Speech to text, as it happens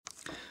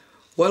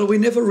Well, we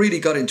never really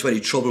got into any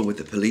trouble with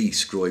the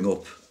police growing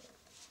up,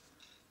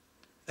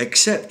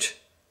 except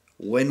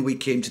when we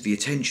came to the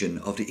attention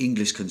of the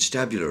English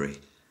constabulary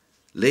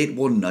late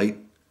one night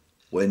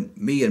when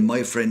me and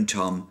my friend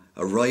Tom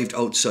arrived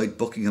outside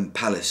Buckingham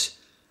Palace.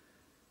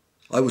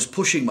 I was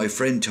pushing my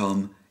friend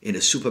Tom in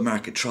a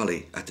supermarket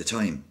trolley at the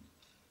time.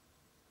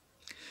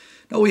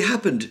 Now, we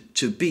happened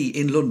to be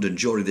in London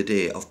during the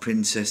day of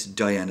Princess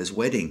Diana's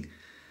wedding,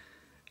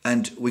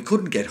 and we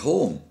couldn't get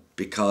home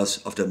because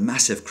of the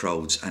massive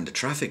crowds and the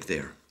traffic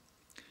there.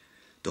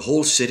 The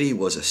whole city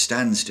was a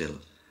standstill,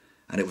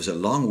 and it was a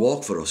long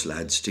walk for us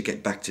lads to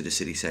get back to the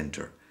city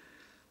centre.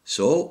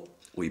 So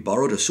we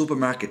borrowed a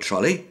supermarket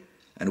trolley,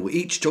 and we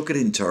each took it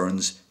in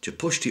turns to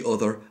push the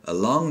other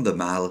along the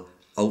mall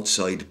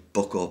outside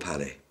Bucko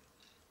Palais.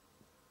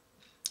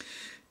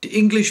 The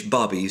English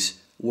bobbies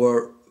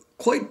were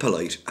quite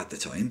polite at the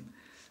time,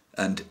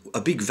 and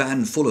a big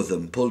van full of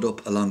them pulled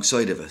up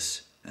alongside of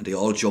us, and they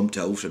all jumped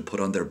out and put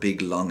on their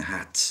big long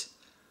hats.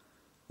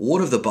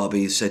 One of the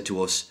bobbies said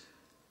to us,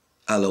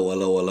 "Hello,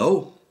 hello,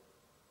 hello.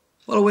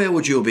 Well, where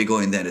would you be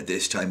going then at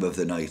this time of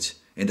the night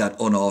in that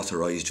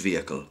unauthorised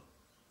vehicle?"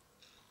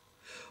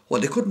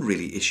 Well, they couldn't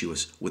really issue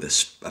us with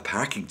a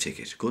parking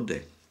ticket, could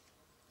they?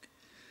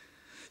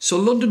 So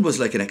London was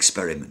like an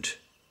experiment.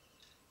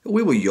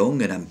 We were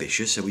young and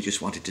ambitious, and we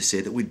just wanted to say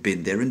that we'd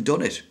been there and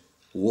done it,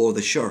 wore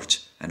the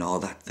shirt and all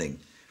that thing.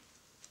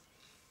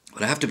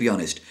 But I have to be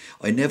honest,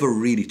 I never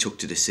really took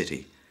to the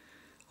city.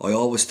 I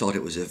always thought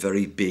it was a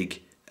very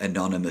big,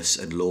 anonymous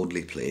and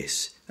lonely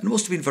place, and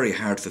must have been very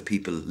hard for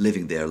people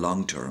living there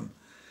long term.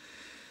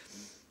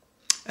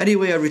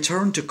 Anyway, I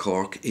returned to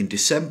Cork in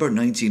December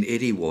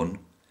 1981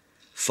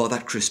 for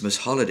that Christmas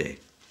holiday.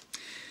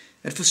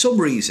 And for some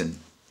reason,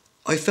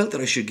 I felt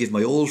that I should give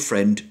my old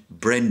friend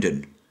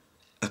Brendan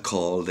a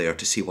call there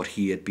to see what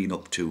he had been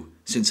up to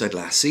since I'd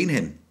last seen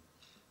him.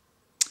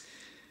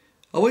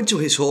 I went to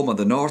his home on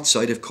the north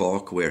side of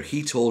Cork, where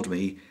he told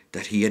me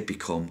that he had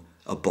become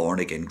a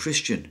born-again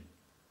Christian.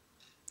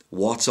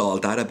 What's all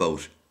that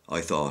about?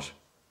 I thought.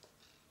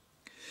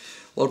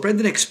 Well,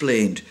 Brendan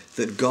explained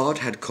that God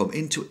had come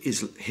into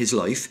his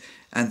life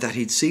and that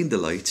he'd seen the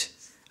light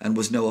and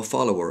was now a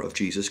follower of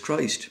Jesus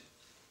Christ.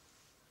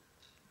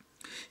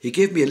 He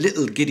gave me a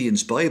little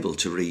Gideon's Bible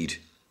to read.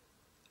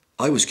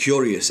 I was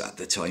curious at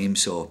the time,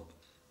 so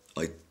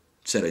I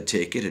said I'd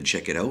take it and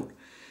check it out.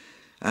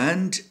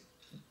 And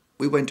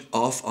we went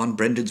off on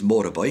Brendan's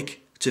motorbike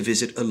to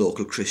visit a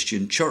local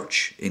Christian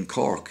church in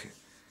Cork.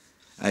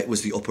 It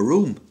was the Upper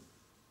Room,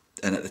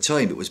 and at the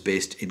time it was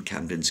based in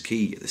Camden's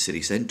Quay at the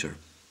city centre.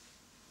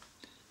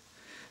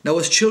 Now,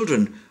 as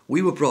children,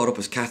 we were brought up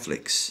as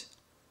Catholics.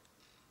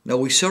 Now,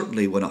 we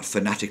certainly were not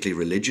fanatically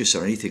religious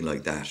or anything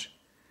like that,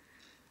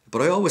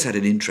 but I always had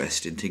an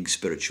interest in things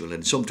spiritual,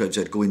 and sometimes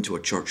I'd go into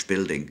a church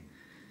building.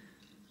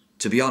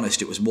 To be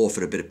honest, it was more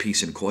for a bit of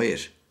peace and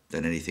quiet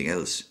than anything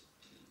else.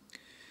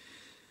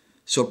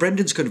 So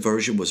Brendan's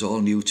conversion was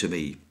all new to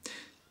me,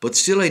 but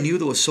still I knew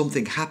there was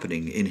something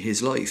happening in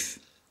his life.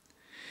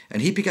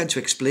 And he began to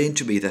explain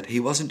to me that he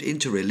wasn't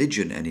into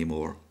religion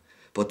anymore,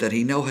 but that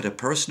he now had a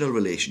personal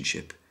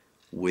relationship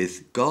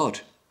with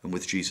God and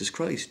with Jesus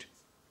Christ.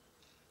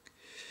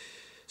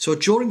 So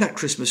during that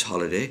Christmas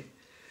holiday,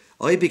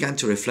 I began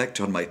to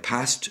reflect on my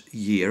past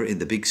year in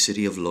the big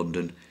city of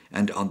London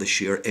and on the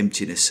sheer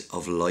emptiness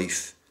of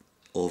life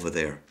over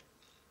there.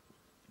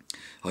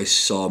 I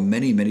saw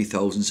many, many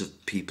thousands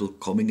of people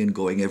coming and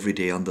going every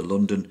day on the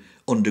London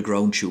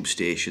underground tube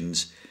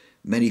stations,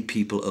 many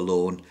people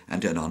alone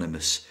and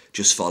anonymous,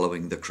 just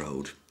following the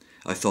crowd.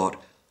 I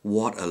thought,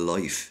 what a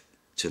life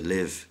to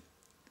live.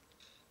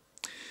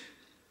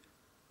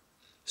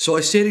 So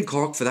I stayed in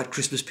Cork for that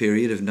Christmas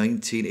period of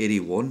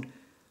 1981,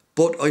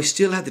 but I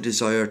still had the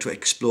desire to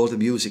explore the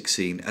music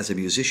scene as a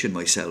musician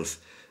myself,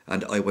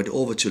 and I went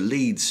over to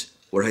Leeds,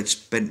 where I'd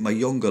spent my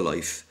younger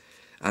life,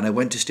 and I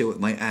went to stay with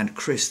my Aunt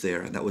Chris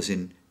there, and that was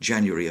in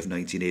January of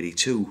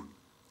 1982.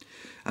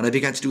 And I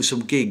began to do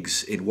some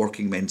gigs in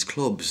working men's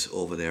clubs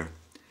over there.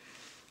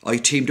 I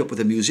teamed up with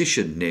a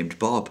musician named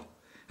Bob,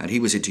 and he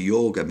was into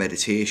yoga,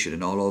 meditation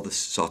and all this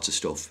sorts of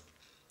stuff.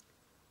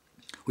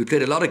 We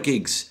played a lot of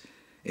gigs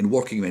in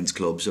working men's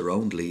clubs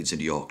around Leeds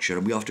and Yorkshire,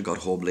 and we often got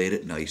home late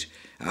at night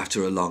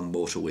after a long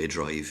motorway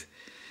drive.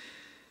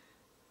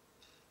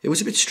 It was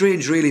a bit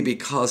strange really,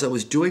 because I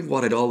was doing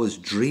what I'd always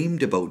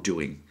dreamed about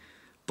doing,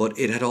 but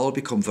it had all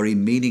become very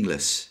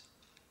meaningless,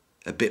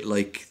 a bit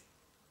like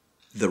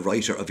the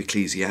writer of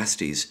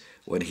Ecclesiastes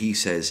when he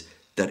says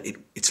that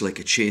it's like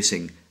a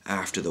chasing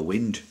after the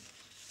wind.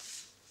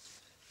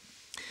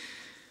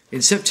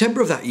 In September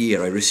of that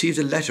year, I received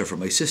a letter from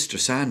my sister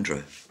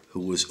Sandra,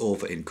 who was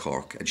over in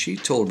Cork, and she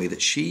told me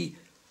that she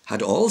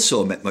had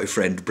also met my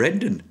friend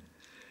Brendan,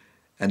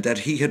 and that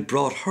he had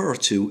brought her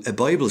to a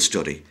Bible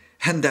study,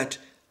 and that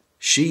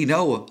she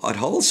now had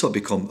also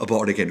become a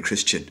born-again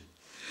Christian.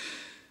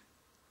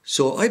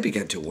 So I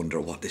began to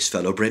wonder what this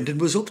fellow Brendan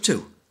was up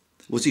to.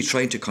 Was he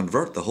trying to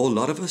convert the whole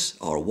lot of us,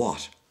 or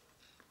what?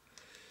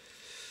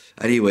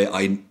 Anyway,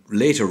 I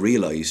later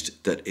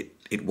realised that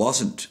it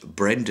wasn't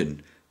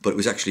Brendan but it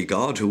was actually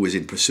God who was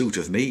in pursuit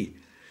of me.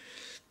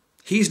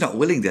 He's not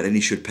willing that any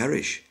should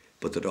perish,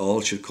 but that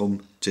all should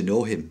come to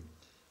know him.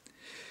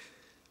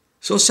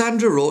 So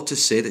Sandra wrote to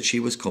say that she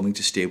was coming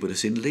to stay with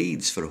us in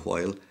Leeds for a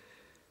while,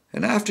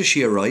 and after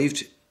she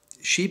arrived,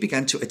 she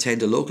began to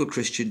attend a local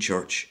Christian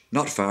church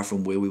not far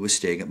from where we were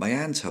staying at my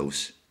aunt's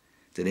house.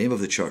 The name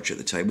of the church at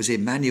the time was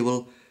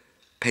Emmanuel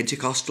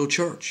Pentecostal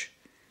Church.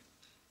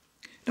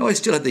 Now, I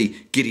still had the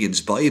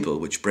Gideon's Bible,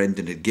 which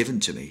Brendan had given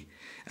to me,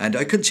 and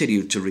I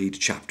continued to read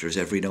chapters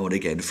every now and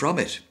again from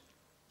it.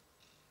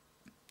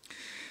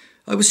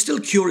 I was still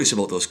curious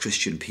about those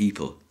Christian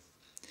people,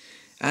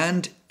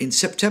 and in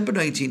September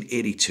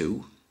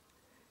 1982,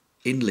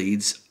 in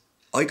Leeds,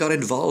 I got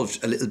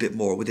involved a little bit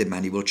more with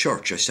Emmanuel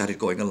Church. I started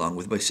going along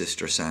with my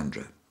sister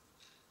Sandra.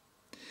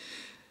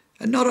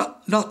 And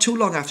not too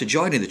long after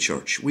joining the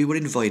church, we were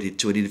invited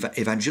to an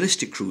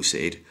evangelistic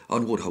crusade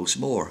on Woodhouse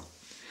Moor.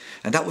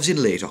 And that was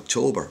in late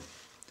October.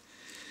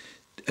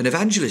 An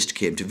evangelist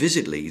came to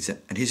visit Leeds,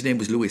 and his name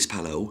was Louis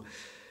Palou.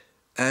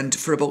 And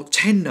for about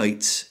 10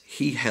 nights,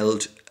 he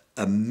held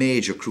a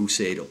major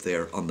crusade up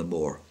there on the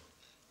moor.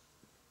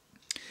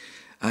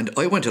 And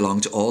I went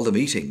along to all the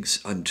meetings,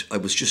 and I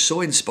was just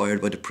so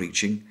inspired by the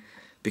preaching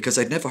because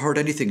I'd never heard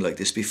anything like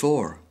this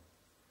before.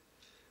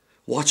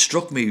 What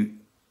struck me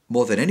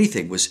more than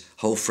anything was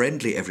how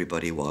friendly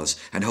everybody was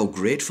and how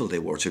grateful they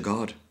were to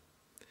God.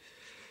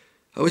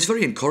 I was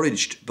very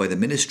encouraged by the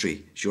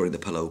ministry during the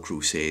Palou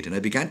Crusade, and I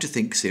began to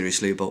think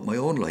seriously about my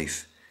own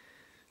life.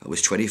 I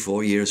was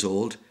 24 years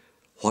old.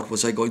 What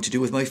was I going to do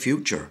with my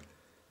future?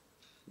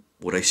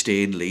 Would I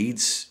stay in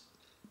Leeds?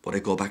 Would I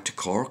go back to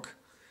Cork?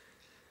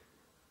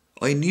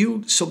 I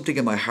knew something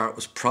in my heart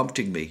was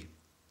prompting me.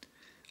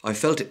 I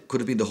felt it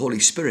could have been the Holy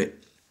Spirit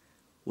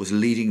was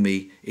leading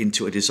me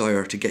into a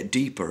desire to get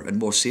deeper and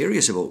more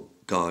serious about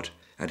God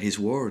and His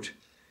Word.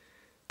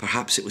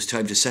 Perhaps it was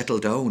time to settle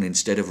down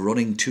instead of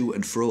running to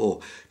and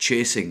fro,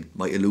 chasing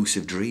my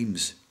elusive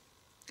dreams.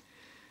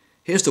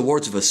 Here's the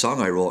words of a song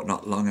I wrote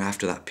not long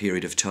after that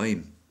period of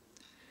time.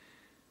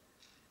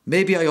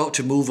 Maybe I ought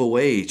to move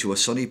away to a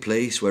sunny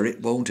place where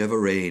it won't ever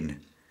rain.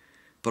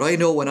 But I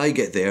know when I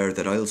get there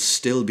that I'll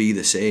still be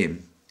the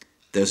same.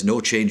 There's no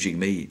changing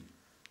me.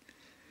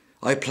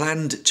 I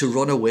planned to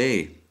run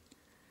away,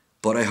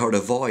 but I heard a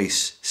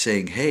voice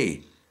saying,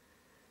 "Hey,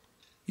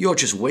 you're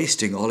just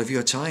wasting all of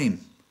your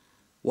time.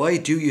 Why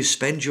do you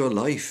spend your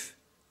life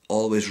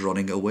always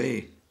running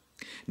away?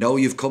 Now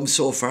you've come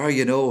so far,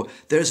 you know,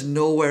 there's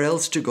nowhere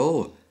else to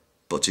go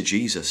but to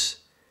Jesus.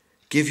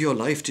 Give your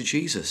life to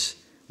Jesus.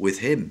 With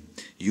Him,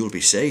 you'll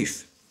be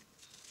safe."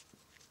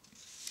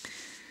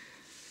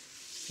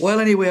 Well,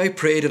 anyway, I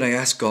prayed and I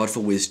asked God for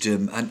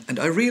wisdom, and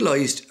I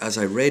realised as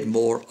I read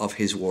more of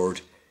His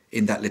Word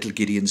in that little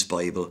Gideon's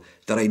Bible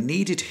that I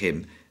needed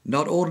Him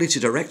not only to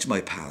direct my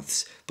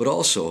paths, but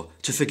also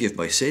to forgive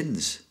my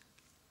sins.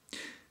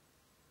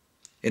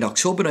 In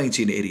October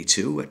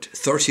 1982, at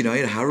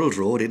 39 Harold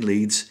Road in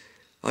Leeds,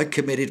 I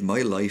committed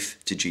my life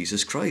to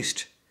Jesus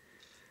Christ.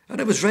 And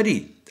I was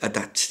ready at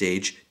that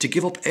stage to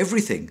give up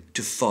everything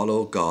to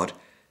follow God,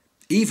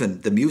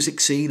 even the music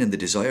scene and the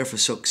desire for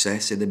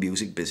success in the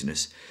music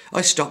business.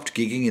 I stopped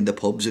gigging in the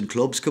pubs and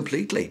clubs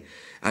completely,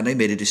 and I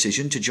made a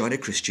decision to join a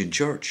Christian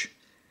church.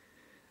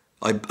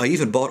 I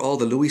even bought all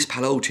the Louis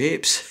Palou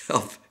tapes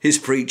of his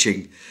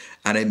preaching,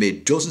 and I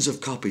made dozens of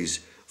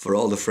copies for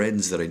all the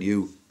friends that I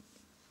knew.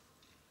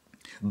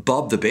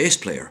 Bob, the bass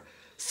player,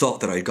 thought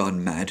that I'd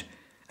gone mad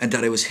and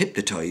that I was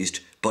hypnotised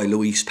by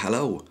Louis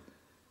Palou.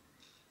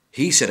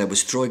 He said I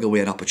was throwing away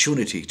an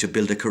opportunity to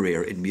build a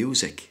career in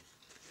music.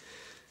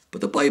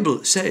 But the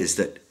Bible says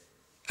that,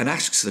 and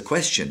asks the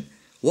question,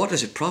 what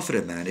does it profit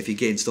a man if he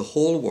gains the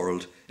whole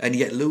world and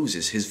yet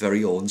loses his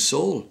very own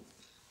soul?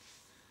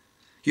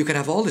 You can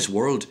have all this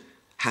world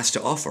has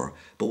to offer,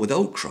 but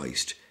without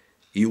Christ,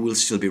 you will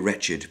still be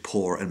wretched,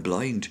 poor and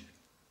blind.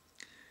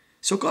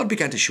 So God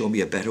began to show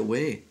me a better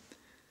way,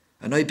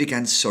 and I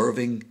began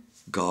serving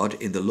God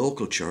in the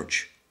local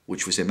church,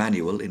 which was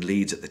Emmanuel in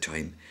Leeds at the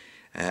time,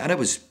 and I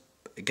was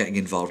getting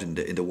involved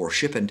in the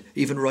worship and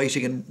even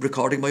writing and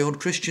recording my own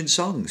Christian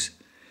songs.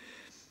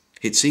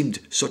 It seemed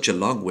such a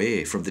long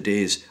way from the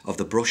days of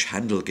the brush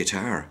handle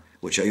guitar,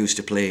 which I used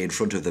to play in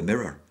front of the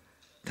mirror.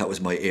 That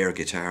was my air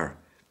guitar.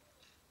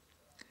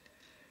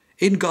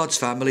 In God's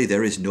family,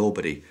 there is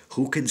nobody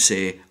who can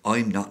say,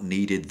 "I'm not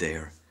needed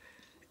there."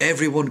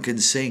 Everyone can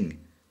sing,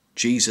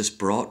 "Jesus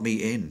brought me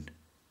in."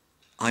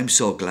 I'm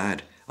so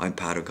glad I'm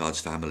part of God's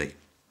family.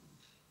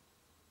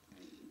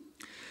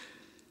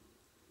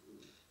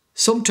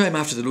 Sometime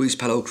after the Louis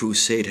Palou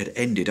Crusade had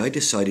ended, I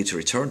decided to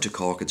return to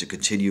Cork and to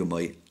continue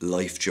my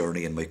life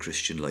journey and my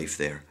Christian life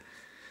there.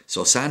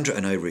 So Sandra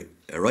and I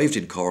arrived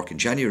in Cork in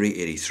January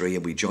 83,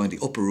 and we joined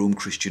the Upper Room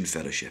Christian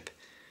Fellowship.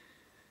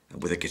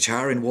 And with a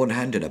guitar in one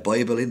hand and a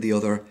Bible in the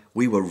other,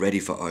 we were ready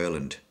for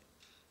Ireland.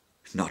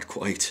 Not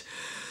quite,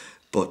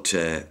 but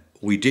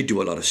we did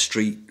do a lot of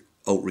street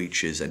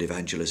outreaches and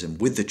evangelism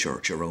with the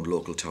church around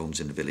local towns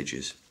and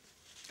villages.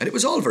 And it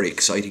was all very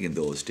exciting in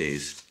those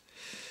days,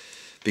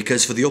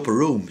 because for the Upper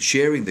Room,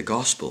 sharing the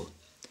gospel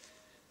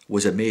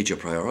was a major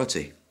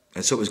priority.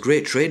 And so it was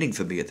great training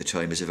for me at the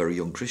time as a very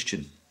young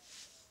Christian.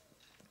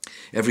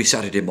 Every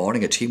Saturday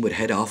morning, a team would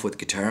head off with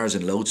guitars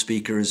and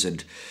loudspeakers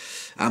and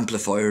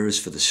amplifiers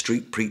for the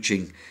street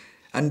preaching.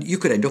 And you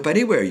could end up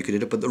anywhere. You could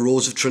end up at the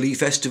Rose of Tralee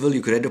Festival.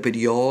 You could end up in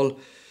Youghal.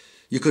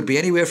 You could be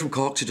anywhere from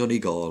Cork to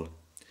Donegal.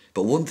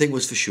 But one thing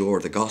was for sure,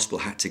 the gospel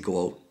had to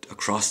go out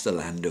across the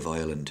land of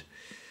Ireland.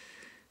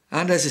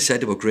 And as I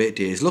said, they were great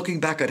days. Looking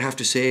back, I'd have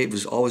to say it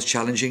was always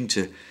challenging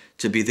to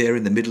be there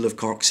in the middle of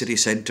Cork city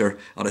centre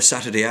on a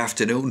Saturday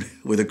afternoon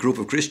with a group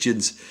of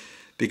Christians,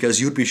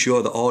 because you'd be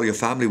sure that all your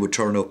family would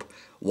turn up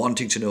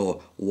wanting to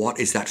know, what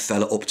is that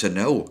fella up to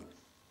now?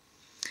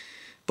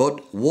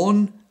 But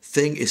one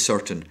thing is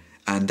certain,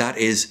 and that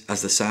is,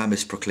 as the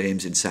psalmist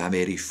proclaims in Psalm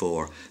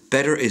 84,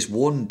 better is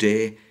one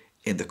day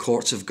in the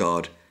courts of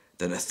God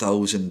than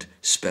 1,000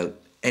 spent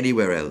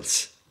anywhere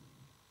else.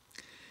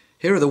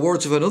 Here are the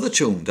words of another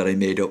tune that I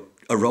made up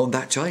around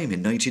that time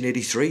in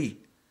 1983.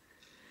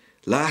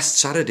 Last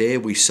Saturday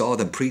we saw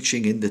them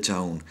preaching in the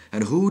town,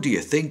 and who do you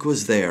think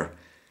was there?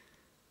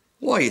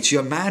 Why, it's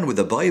your man with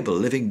the Bible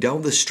living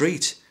down the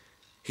street.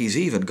 He's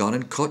even gone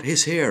and cut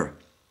his hair.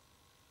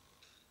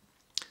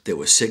 They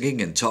were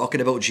singing and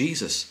talking about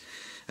Jesus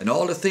and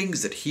all the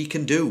things that he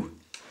can do.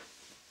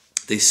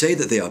 They say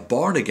that they are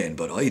born again,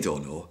 but I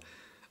don't know.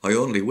 I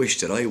only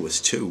wish that I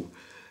was too.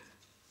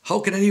 How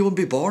can anyone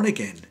be born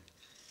again?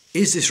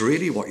 Is this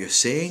really what you're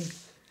saying?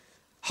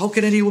 How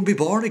can anyone be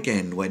born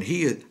again when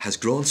he has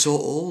grown so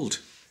old?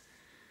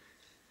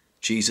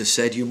 Jesus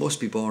said, you must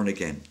be born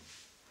again.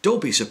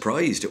 Don't be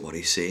surprised at what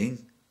he's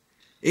saying.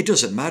 It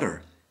doesn't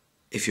matter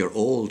if you're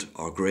old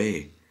or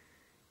grey.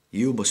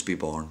 You must be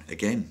born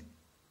again.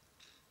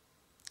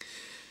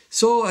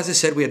 So, as I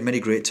said, we had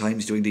many great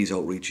times doing these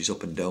outreaches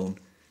up and down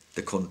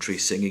the country,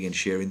 singing and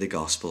sharing the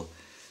gospel.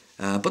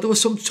 But there were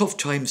some tough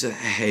times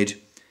ahead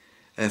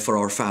for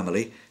our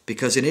family,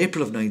 because in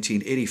April of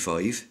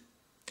 1985,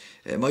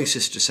 my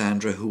sister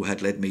Sandra, who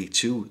had led me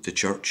to the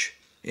church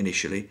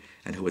initially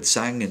and who had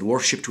sang and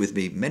worshipped with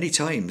me many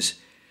times,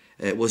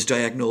 was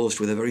diagnosed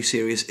with a very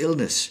serious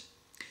illness.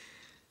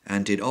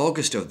 And in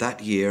August of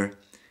that year,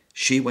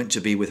 she went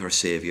to be with her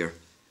Saviour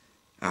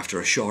after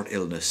a short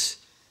illness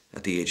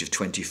at the age of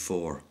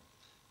 24.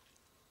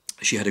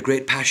 She had a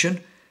great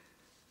passion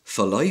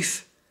for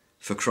life,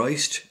 for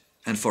Christ,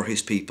 and for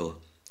his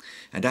people.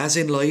 And as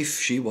in life,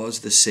 she was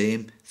the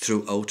same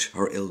throughout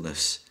her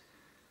illness.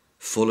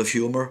 Full of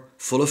humour,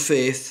 full of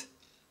faith,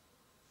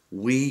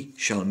 we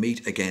shall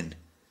meet again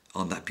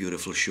on that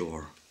beautiful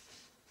shore.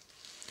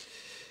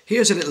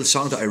 Here's a little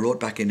song that I wrote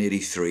back in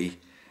 83.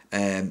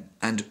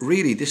 And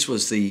really this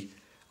was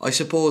I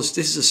suppose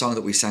this is a song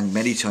that we sang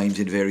many times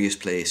in various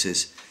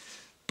places.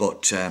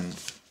 But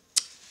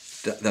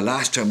the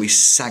last time we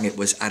sang it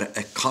was at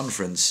a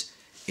conference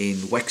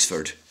in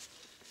Wexford.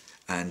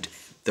 And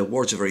the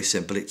words are very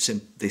simple.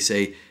 They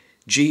say,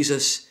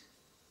 Jesus,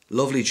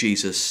 lovely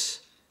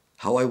Jesus,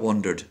 how I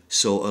wandered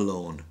so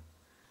alone,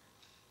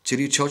 till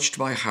you touched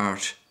my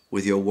heart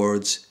with your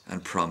words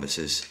and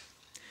promises,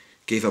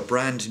 gave a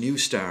brand new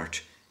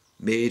start,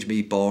 made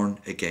me born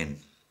again.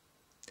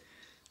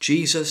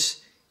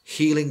 Jesus,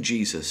 healing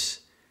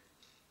Jesus,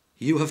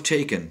 you have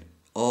taken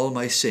all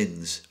my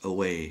sins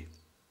away.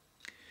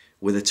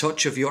 With a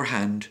touch of your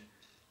hand,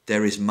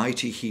 there is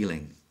mighty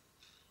healing,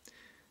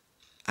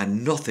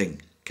 and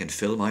nothing can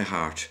fill my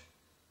heart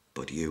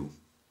but you.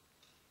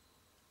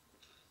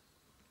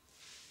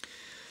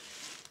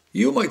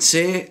 You might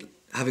say,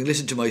 having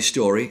listened to my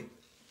story,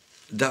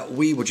 that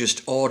we were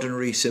just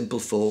ordinary, simple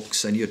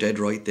folks, and you're dead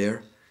right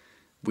there.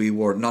 We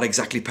were not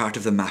exactly part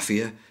of the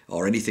mafia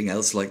or anything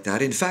else like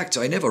that. In fact,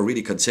 I never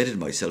really considered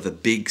myself a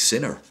big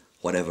sinner,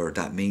 whatever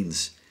that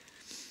means.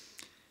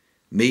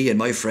 Me and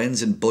my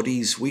friends and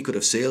buddies, we could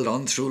have sailed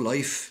on through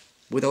life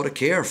without a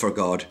care for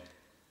God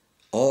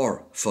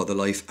or for the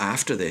life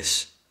after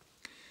this.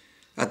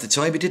 At the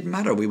time, it didn't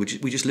matter. We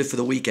just lived for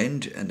the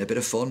weekend and a bit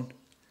of fun.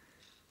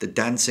 The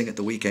dancing at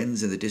the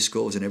weekends and the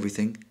discos and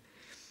everything.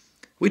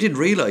 We didn't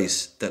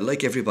realise that,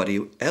 like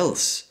everybody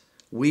else,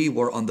 we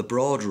were on the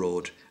broad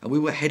road and we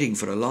were heading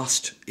for a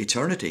lost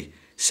eternity,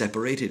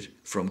 separated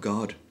from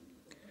God.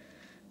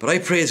 But I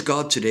praise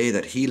God today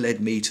that he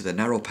led me to the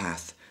narrow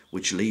path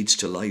which leads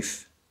to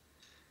life.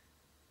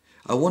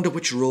 I wonder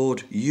which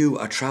road you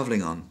are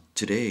travelling on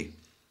today.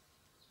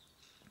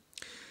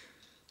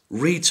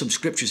 Read some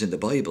scriptures in the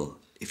Bible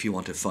if you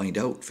want to find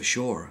out for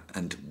sure.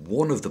 And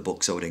one of the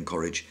books I would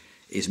encourage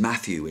is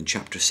Matthew in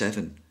chapter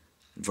 7,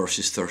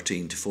 verses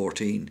 13 to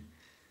 14.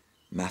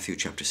 Matthew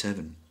chapter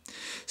 7.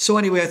 So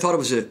anyway, I thought it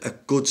was a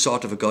good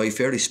sort of a guy,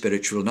 fairly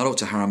spiritual, not out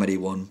to harm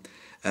anyone,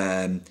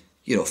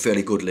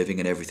 fairly good living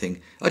and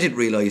everything. I didn't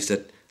realise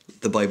that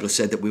the Bible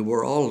said that we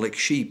were all like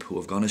sheep who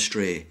have gone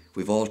astray.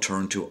 We've all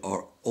turned to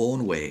our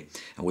own way,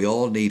 and we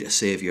all need a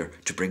saviour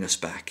to bring us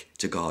back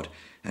to God,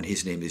 and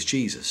his name is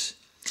Jesus.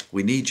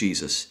 We need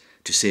Jesus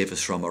to save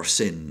us from our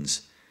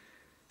sins.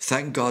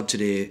 Thank God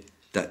today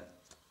that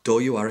though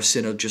you are a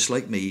sinner just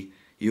like me,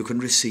 you can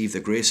receive the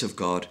grace of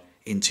God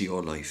into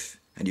your life,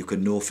 and you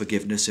can know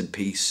forgiveness and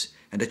peace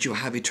and that you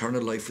have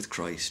eternal life with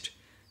Christ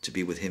to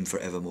be with him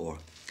forevermore.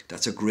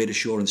 That's a great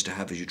assurance to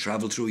have as you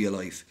travel through your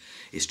life,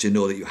 is to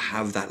know that you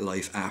have that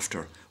life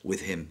after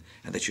with him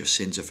and that your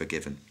sins are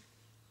forgiven.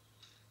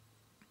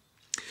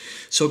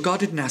 So God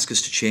didn't ask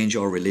us to change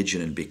our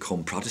religion and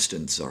become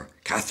Protestants or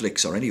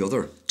Catholics or any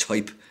other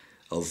type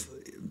of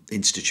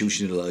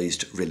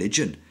institutionalized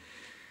religion.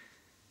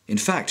 In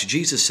fact,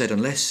 Jesus said,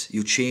 unless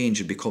you change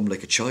and become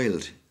like a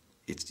child,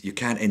 you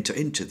can't enter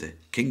into the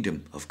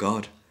kingdom of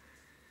God.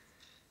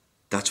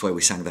 That's why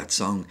we sang that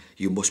song,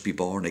 You Must Be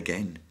Born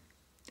Again.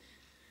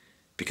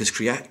 Because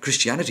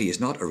Christianity is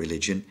not a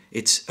religion,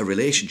 it's a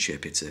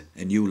relationship, it's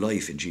a new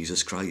life in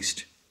Jesus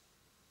Christ.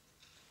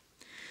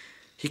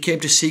 He came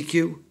to seek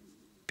you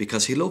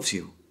because he loves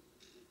you.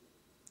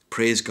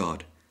 Praise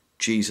God,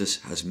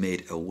 Jesus has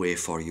made a way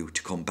for you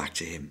to come back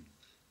to him.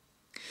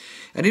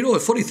 And you know, the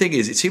funny thing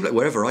is, it seemed like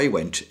wherever I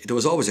went, there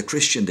was always a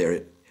Christian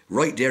there,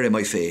 right there in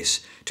my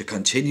face, to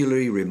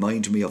continually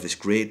remind me of this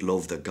great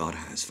love that God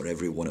has for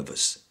every one of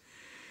us.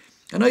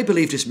 And I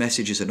believe this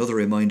message is another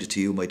reminder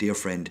to you, my dear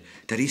friend,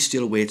 that he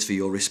still waits for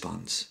your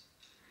response.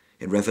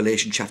 In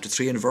Revelation chapter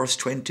 3 and verse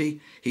 20,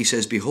 he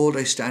says, Behold,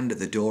 I stand at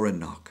the door and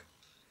knock.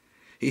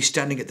 He's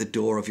standing at the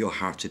door of your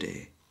heart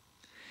today.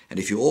 And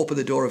if you open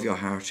the door of your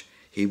heart,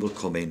 he will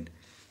come in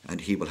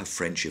and he will have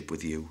friendship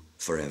with you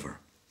forever.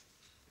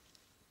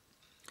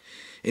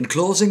 In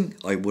closing,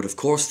 I would of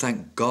course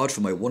thank God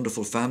for my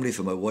wonderful family,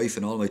 for my wife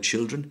and all my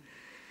children,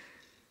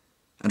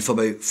 and for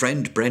my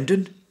friend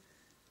Brendan,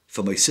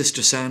 for my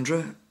sister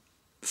Sandra,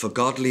 for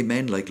godly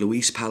men like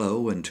Luis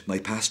Paolo and my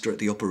pastor at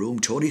the Upper Room,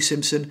 Tony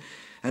Simpson,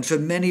 and for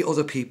many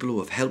other people who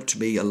have helped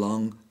me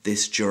along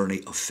this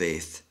journey of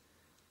faith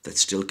that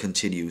still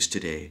continues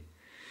today.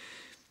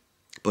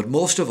 But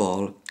most of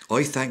all,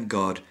 I thank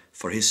God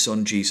for his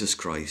Son Jesus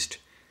Christ,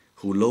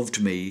 who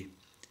loved me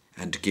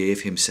and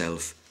gave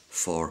himself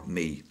for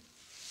me.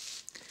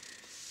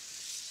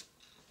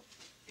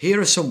 Here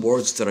are some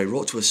words that I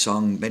wrote to a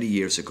song many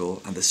years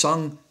ago, and the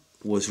song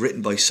was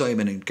written by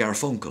Simon and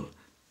Garfunkel,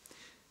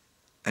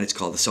 and it's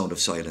called The Sound of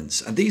Silence.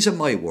 And these are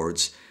my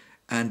words,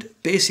 and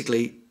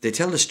basically they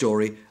tell the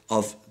story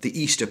of the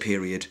Easter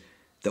period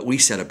that we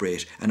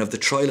celebrate and of the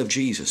trial of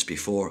Jesus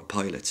before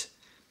Pilate.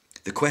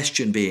 The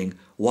question being,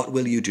 what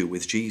will you do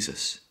with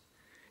Jesus?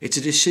 It's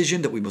a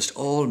decision that we must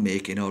all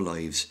make in our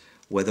lives,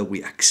 whether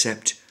we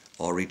accept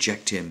or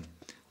reject him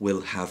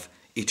will have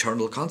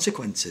eternal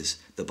consequences,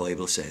 the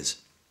Bible says.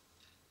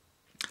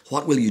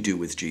 What will you do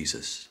with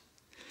Jesus?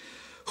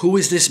 Who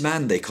is this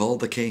man they call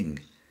the King?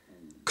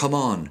 Come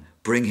on,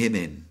 bring him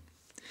in.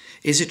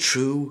 Is it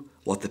true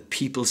what the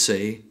people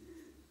say,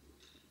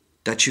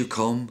 that you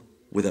come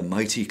with a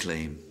mighty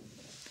claim?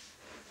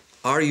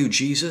 Are you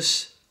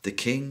Jesus, the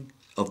King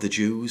of the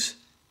Jews?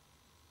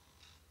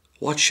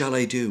 What shall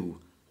I do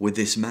with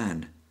this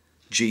man,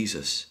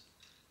 Jesus?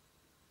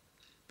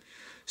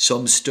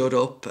 Some stood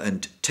up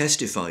and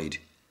testified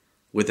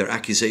with their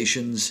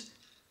accusations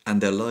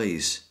and their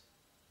lies.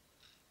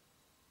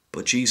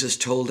 But Jesus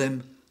told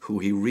them who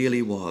he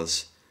really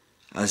was,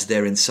 as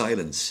there in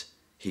silence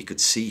he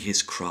could see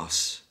his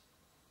cross.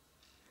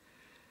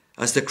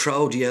 As the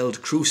crowd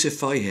yelled,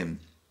 "Crucify him,"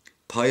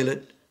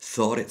 Pilate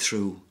thought it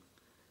through.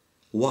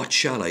 What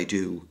shall I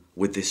do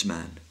with this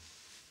man,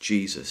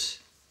 Jesus?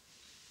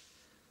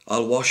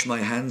 I'll wash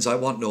my hands, I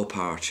want no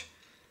part.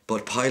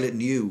 But Pilate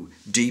knew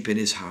deep in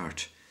his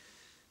heart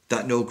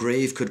that no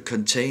grave could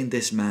contain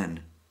this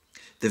man.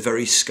 The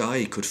very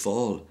sky could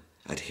fall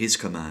at his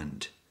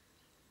command.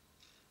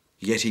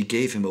 Yet he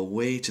gave him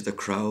away to the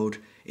crowd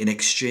in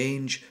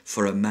exchange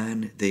for a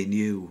man they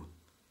knew.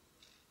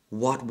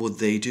 What would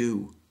they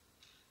do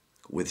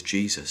with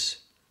Jesus?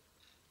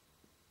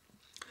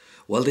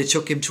 Well, they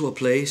took him to a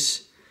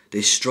place,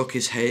 they struck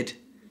his head,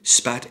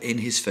 spat in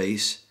his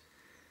face,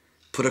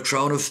 put a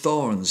crown of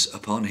thorns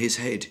upon his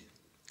head,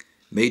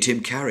 made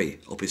him carry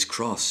up his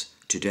cross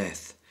to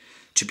death,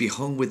 to be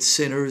hung with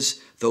sinners,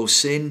 though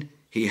sin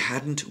he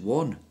hadn't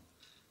won.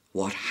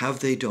 What have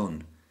they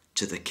done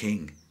to the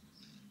King,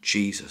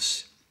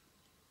 Jesus?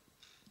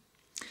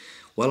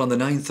 Well, on the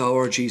 9th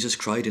hour, Jesus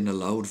cried in a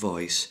loud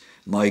voice,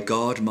 my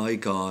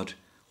God,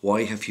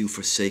 why have you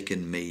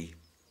forsaken me?"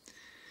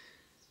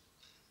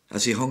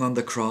 As he hung on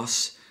the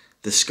cross,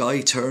 the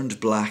sky turned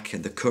black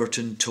and the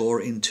curtain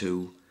tore in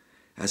two,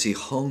 as he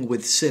hung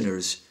with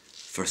sinners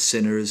for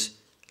sinners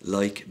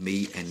like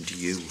me and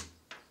you.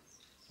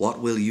 What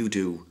will you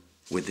do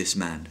with this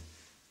man,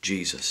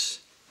 Jesus?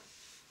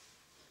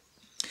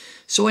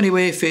 So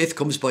anyway, faith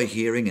comes by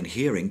hearing, and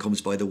hearing comes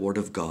by the word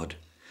of God.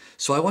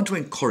 So I want to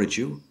encourage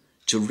you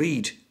to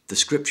read the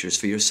scriptures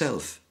for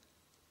yourself.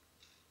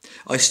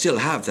 I still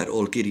have that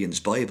old Gideon's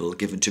Bible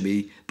given to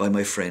me by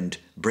my friend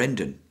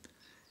Brendan.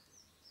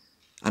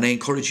 And I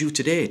encourage you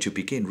today to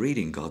begin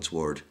reading God's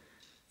word.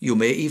 You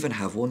may even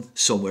have one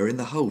somewhere in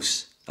the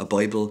house. A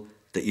Bible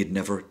that you'd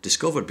never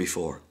discovered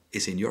before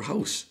is in your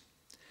house.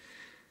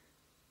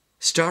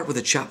 Start with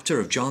a chapter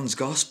of John's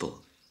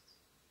Gospel.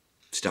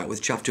 Start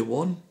with chapter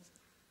 1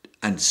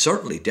 And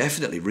certainly,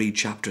 definitely read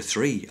chapter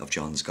 3 of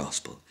John's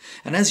Gospel.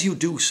 And as you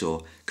do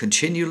so,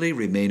 continually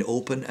remain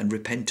open and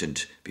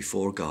repentant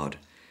before God.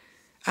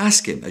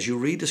 Ask him as you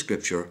read the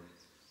scripture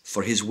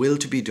for his will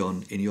to be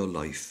done in your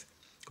life.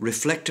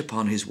 Reflect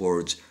upon his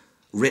words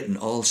written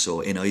also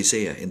in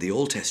Isaiah in the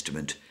Old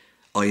Testament,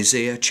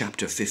 Isaiah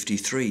chapter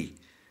 53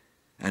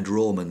 and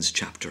Romans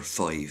chapter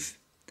 5.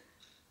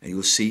 And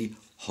you'll see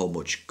how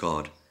much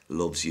God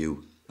loves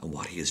you and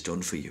what he has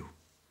done for you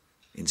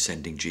in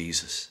sending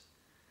Jesus.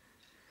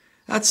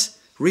 That's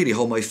really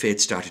how my faith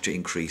started to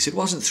increase. It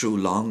wasn't through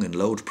long and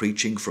loud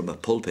preaching from a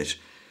pulpit,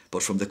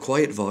 but from the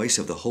quiet voice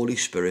of the Holy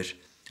Spirit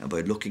and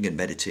by looking and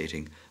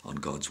meditating on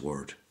God's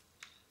word.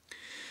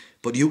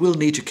 But you will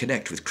need to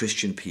connect with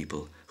Christian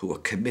people who are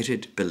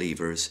committed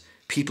believers,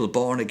 people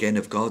born again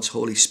of God's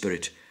Holy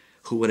Spirit,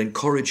 who will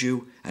encourage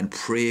you and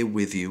pray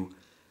with you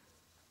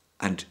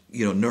and,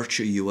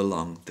 nurture you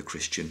along the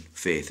Christian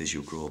faith as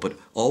you grow. But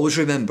always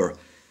remember,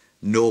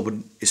 no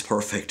one is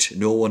perfect.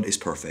 No one is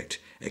perfect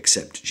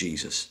except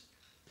Jesus.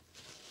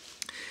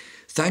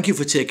 Thank you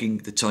for taking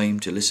the time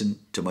to listen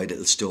to my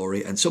little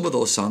story. And some of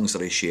those songs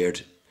that I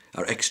shared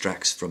are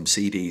extracts from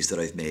CDs that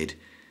I've made,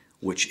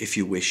 which, if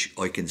you wish,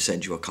 I can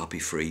send you a copy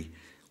free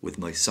with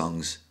my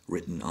songs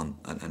written on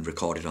and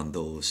recorded on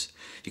those.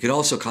 You can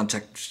also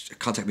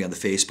contact me on the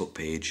Facebook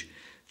page,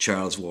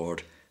 Charles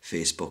Ward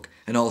Facebook,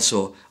 and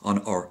also on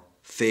our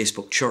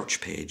Facebook church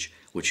page,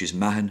 which is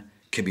Mahon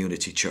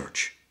Community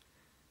Church.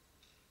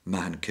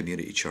 Mahon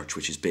Community Church,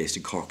 which is based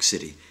in Cork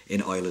City,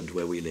 in Ireland,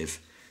 where we live.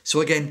 So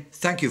again,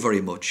 thank you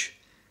very much.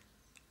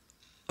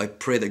 I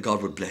pray that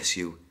God would bless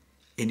you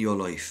in your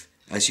life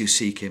as you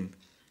seek him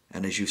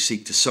and as you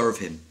seek to serve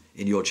him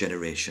in your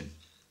generation.